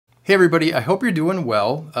Hey everybody, I hope you're doing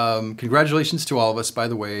well. Congratulations to all of us, by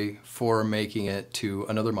the way, for making it to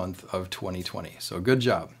another month of 2020. So good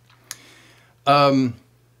job.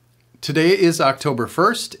 Today is October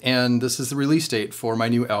 1st, and this is the release date for my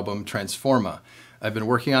new album, Transforma. I've been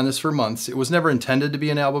working on this for months. It was never intended to be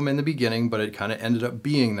an album in the beginning, but it kind of ended up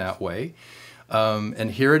being that way.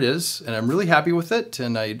 And here it is, and I'm really happy with it,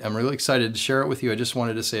 and I'm really excited to share it with you. I just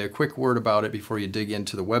wanted to say a quick word about it before you dig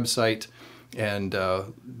into the website. And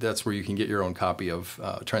that's where you can get your own copy of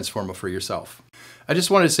Transforma for yourself. I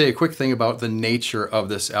just wanted to say a quick thing about the nature of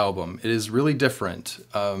this album. It is really different.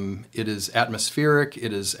 It is atmospheric,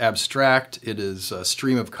 it is abstract, it is a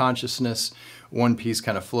stream of consciousness. One piece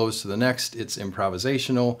kind of flows to the next. It's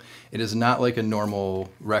improvisational. It is not like a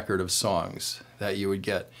normal record of songs that you would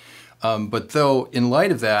get. But though, in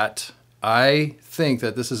light of that, I think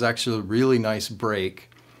that this is actually a really nice break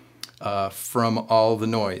from all the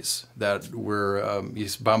noise that we're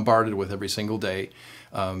bombarded with every single day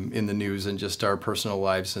in the news and just our personal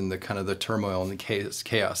lives and the kind of the turmoil and the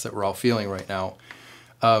chaos that we're all feeling right now.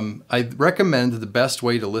 I recommend the best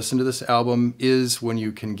way to listen to this album is when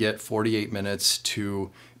you can get 48 minutes to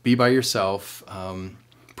be by yourself,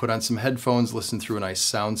 put on some headphones, listen through a nice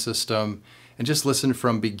sound system, and just listen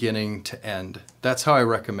from beginning to end. That's how I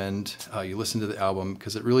recommend you listen to the album,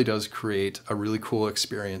 because it really does create a really cool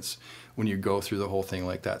experience when you go through the whole thing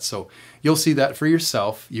like that. So you'll see that for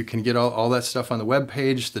yourself. You can get all that stuff on the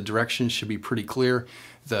webpage. The directions should be pretty clear.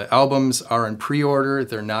 The albums are in pre-order.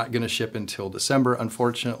 They're not going to ship until December,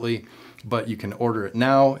 unfortunately, but you can order it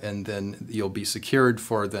now, and then you'll be secured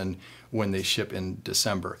for then when they ship in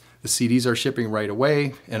December. The CDs are shipping right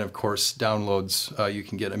away, and of course, downloads you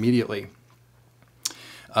can get immediately.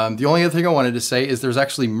 The only other thing I wanted to say is there's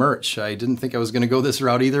actually merch. I didn't think I was going to go this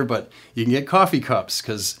route either, but you can get coffee cups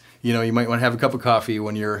because, you know, you might want to have a cup of coffee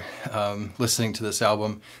when you're listening to this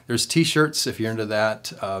album. There's t-shirts if you're into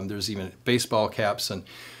that. There's even baseball caps and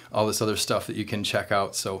all this other stuff that you can check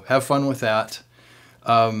out. So have fun with that.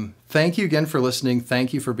 Thank you again for listening.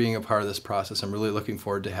 Thank you for being a part of this process. I'm really looking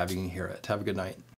forward to having you hear it. Have a good night.